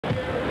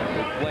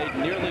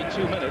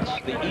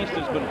fact, the East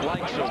has been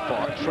blank so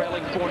far,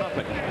 trailing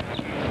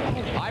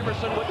 4-0.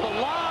 Iverson with the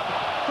lob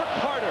for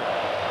Carter.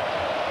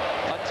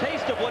 A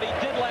taste of what he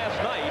did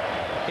last night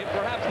in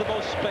perhaps the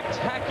most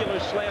spectacular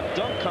slam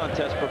dunk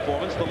contest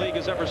performance the league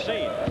has ever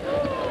seen.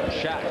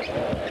 Shaq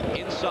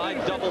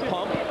inside double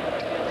pump.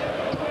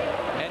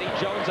 Eddie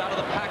Jones out of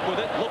the pack with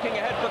it, looking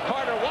ahead for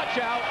Carter. Watch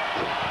out!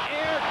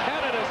 Air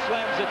Canada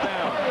slams it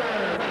down.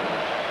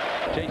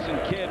 Jason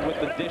Kidd with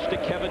the dish to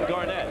Kevin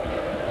Garnett.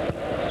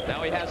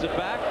 Now he has it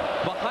back,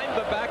 behind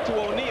the back to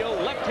O'Neal,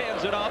 left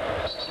hands it up.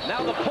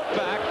 Now the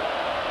putback,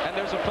 and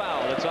there's a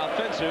foul. It's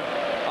offensive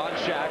on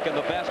Shaq, and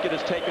the basket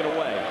is taken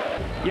away.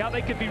 Yeah,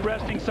 they could be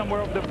resting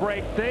somewhere over the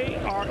break. They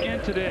are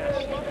into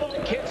this.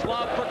 Kidd's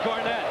lob for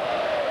Garnett.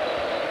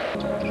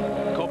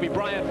 Kobe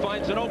Bryant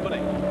finds an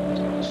opening.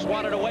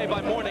 Swatted away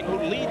by Mourning, who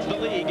leads the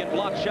league in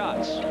blocked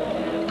shots.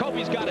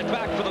 Kobe's got it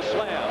back for the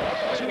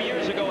slam 2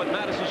 years ago at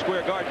Madison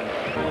Square Garden.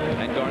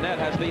 And Garnett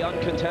has the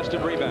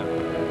uncontested rebound.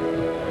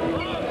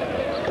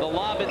 The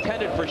lob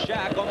intended for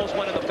Shaq almost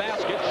went in the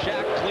basket.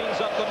 Shaq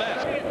cleans up the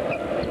mess.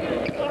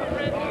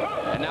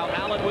 And now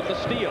Allen with the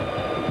steal.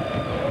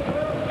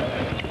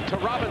 To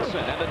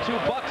Robinson, and the two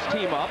Bucks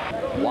team up.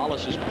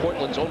 Wallace is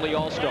Portland's only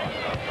all-star.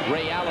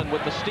 Ray Allen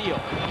with the steal.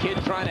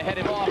 Kidd trying to head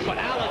him off, but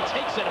Allen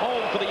takes it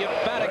home for the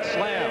emphatic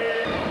slam.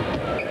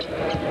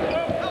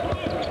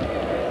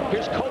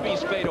 Here's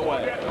Kobe's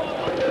fadeaway.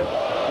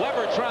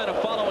 Weber trying to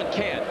follow and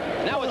can't.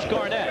 Now it's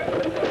Garnett.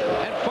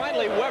 And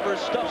finally Weber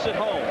stuffs it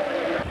home.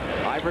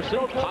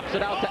 Iverson pops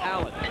it out to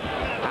Allen.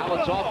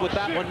 Allen's off with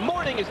that one.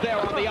 Mourning is there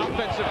on the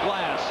offensive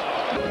glass.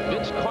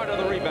 Vince Carter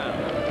the rebound.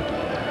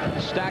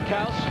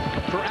 Stackhouse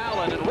for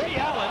Allen, and Ray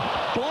Allen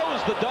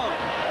blows the dunk.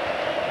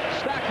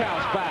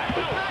 Stackhouse back.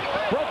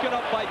 Broken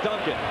up by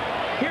Duncan.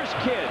 Here's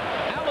Kidd.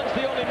 Allen's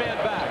the only man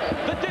back.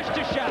 The dish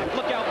to Shaq.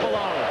 Look out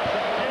below.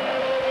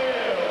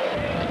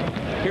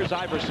 Here's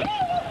Iverson.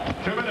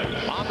 2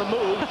 minutes. On the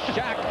move.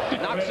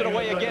 Shaq knocks it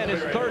away again.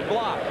 His third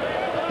block.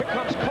 Here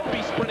comes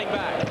Kobe sprinting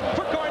back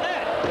for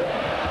Garnett.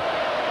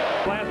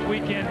 Last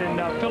weekend in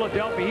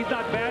Philadelphia, he's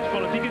not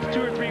bashful. If he gets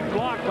 2 or 3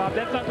 blocks, Bob,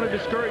 that's not going to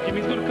discourage him.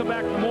 He's going to come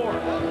back for more.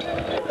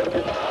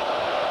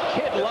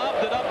 Kidd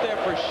lobbed it up there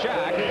for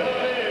Shaq.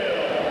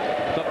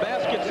 The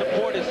basket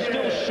support is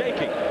still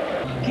shaking.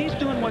 He's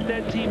doing what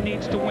that team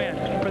needs to win.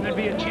 For them to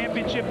be a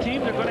championship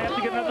team, they're going to have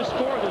to get another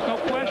score. There's no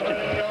question.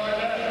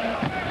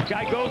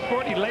 Guy goes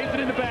for it. He lays it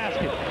in the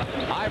basket.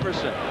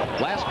 Iverson,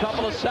 last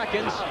couple of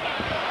seconds,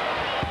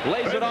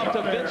 lays it off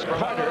to Vince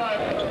Carter.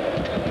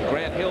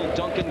 Grant Hill,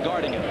 Duncan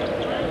guarding him.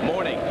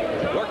 Mourning,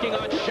 working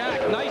on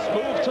Shaq. Nice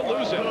move to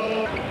lose him.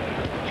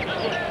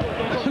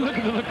 Look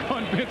at the look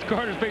on Vince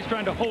Carter's face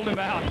trying to hold him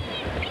out.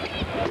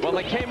 Well,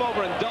 they came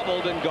over and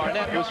doubled, and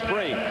Garnett was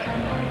free.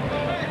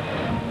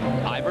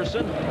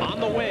 Iverson on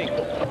the wing.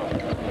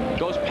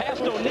 Goes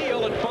past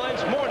O'Neal and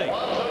finds Mourning.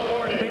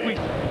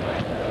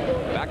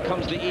 Back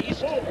comes the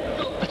East.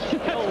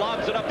 Hill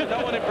lobs it up to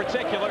no one in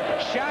particular.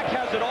 Shaq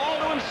has it all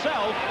to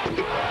himself.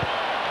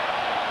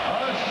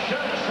 A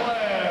Shaq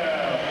slam.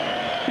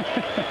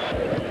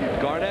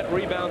 Garnett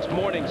rebounds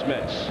Mourning's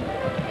miss.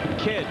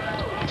 Kidd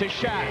to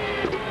Shaq.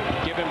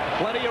 Give him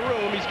plenty of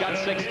room. He's got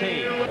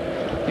 16.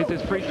 It's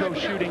his free throw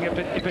shooting if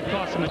it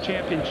costs him a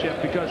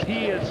championship, because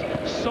he is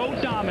so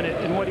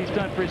dominant in what he's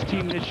done for his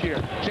team this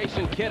year.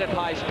 Jason Kidd at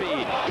high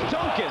speed.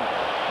 Duncan.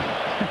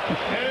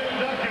 And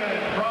Duncan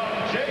from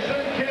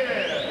Jason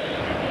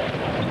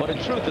Kidd. But in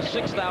truth, the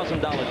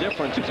 $6,000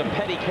 difference is a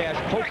petty cash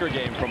poker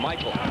game for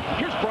Michael.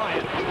 Here's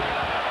Bryant.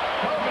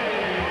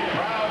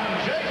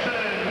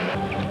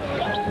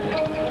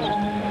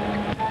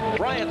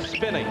 Bryant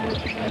spinning,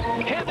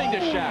 handing to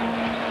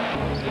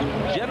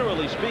Shaq.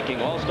 Generally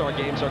speaking, all-star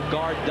games are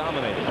guard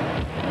dominated.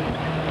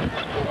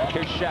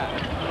 Here's Shaq.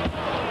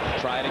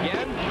 Try it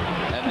again,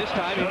 and this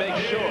time he makes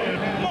sure.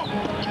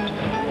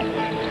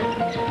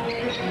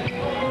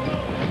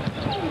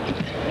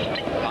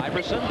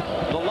 Iverson,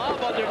 the lob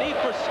underneath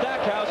for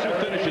Stackhouse, who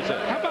finishes it.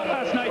 How about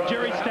last night,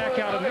 Jerry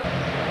Stackhouse?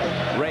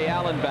 Ray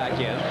Allen back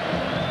in.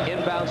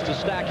 Inbounds to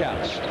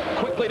Stackhouse.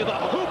 Quickly to the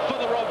hoop for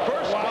the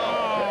reverse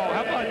ball.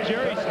 How about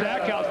Jerry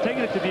Stackhouse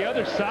taking it to the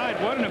other side?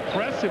 What an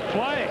impressive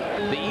play.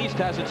 The East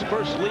has its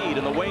first lead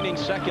in the waning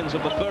seconds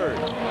of the third.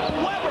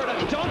 Weber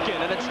to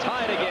Duncan, and it's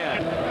tied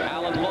again.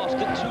 Allen lost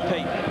it to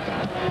Payton,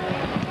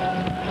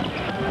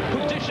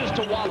 who dishes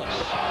to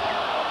Wallace,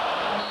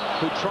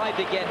 who tried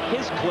to get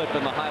his clip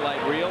in the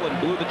highlight reel and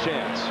blew the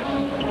chance.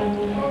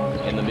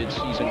 In the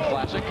midseason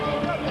classic,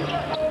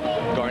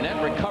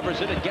 Garnett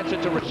recovers it and gets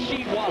it to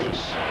Rasheed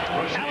Wallace.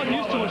 Allen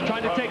Houston was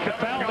trying to take the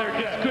foul there,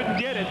 just couldn't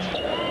get it.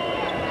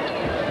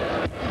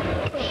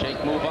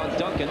 Shake move on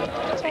Duncan,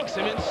 takes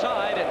him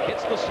inside and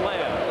hits the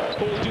slam.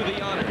 Who'll do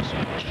the honors?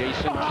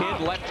 Jason Kidd,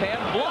 left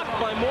hand, blocked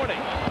by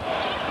Mourning.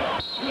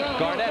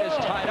 Garnett is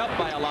tied up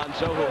by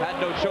Alonzo, who had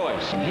no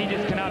choice. He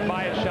just cannot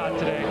buy a shot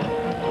today.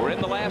 We're in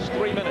the last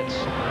 3 minutes.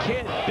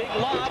 Kidd, big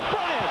lob,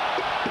 Bryant.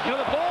 You know,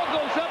 the ball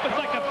goes up, it's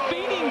like a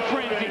feeding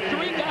frenzy.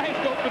 3 guys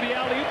go for the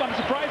alley-oop. I'm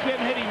surprised we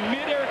haven't had any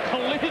mid-air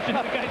collision.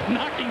 The guy's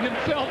knocking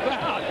himself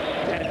out.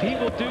 And if he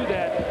will do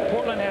that,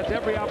 Portland has every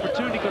every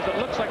opportunity because it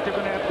looks like they're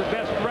going to have the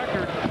best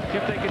record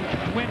if they can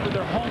win with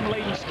their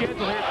home-laden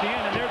schedule here at the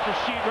end. And there's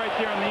Rasheed right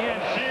there in the end.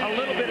 A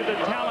little bit of the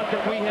talent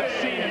that we have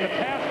seen in the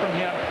past from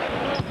him.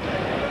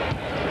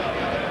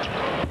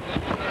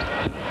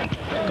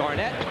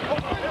 Garnett,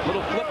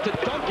 little flip to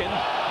Duncan,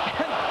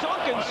 and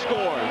Duncan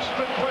scores.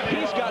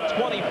 He's got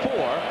 24.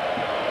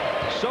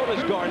 So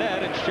does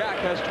Garnett, and Shaq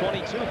has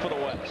 22 for the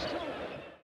West.